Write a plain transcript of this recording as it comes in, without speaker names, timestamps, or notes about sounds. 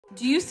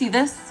Do you see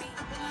this?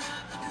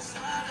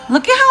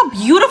 Look at how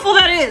beautiful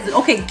that is.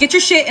 Okay, get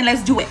your shit and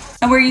let's do it.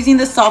 And we're using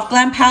the Soft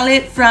Glam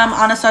palette from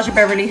Anastasia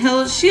Beverly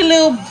Hills. She a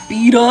little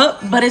beat up,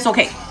 but it's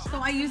okay. So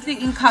I used the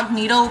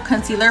Incognito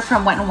concealer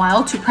from Wet n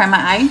Wild to prime my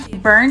eye.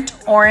 Burnt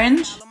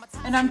orange.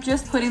 And I'm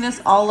just putting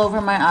this all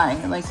over my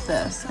eye like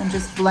this and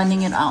just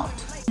blending it out.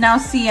 Now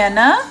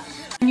Sienna.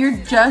 And you're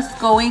just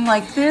going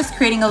like this,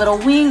 creating a little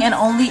wing and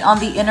only on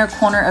the inner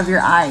corner of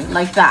your eye,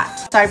 like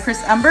that.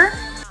 Cypress Umber.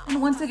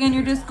 And once again,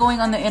 you're just going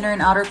on the inner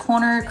and outer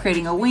corner,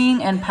 creating a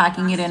wing and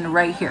packing it in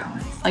right here,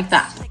 like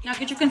that. Now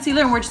get your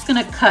concealer and we're just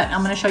gonna cut.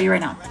 I'm gonna show you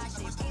right now.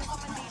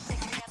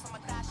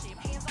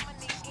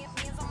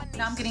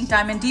 Now I'm getting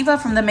Diamond Diva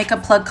from the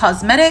Makeup Plug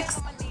Cosmetics.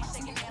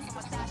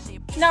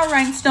 Now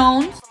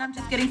Rhinestones. I'm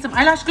just getting some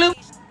eyelash glue.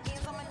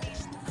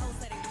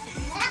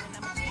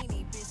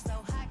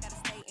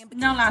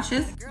 Now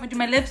lashes. I'm gonna do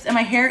my lips and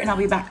my hair and I'll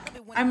be back.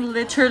 I'm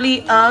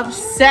literally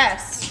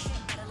obsessed.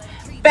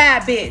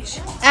 Bad bitch.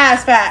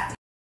 Ass fat.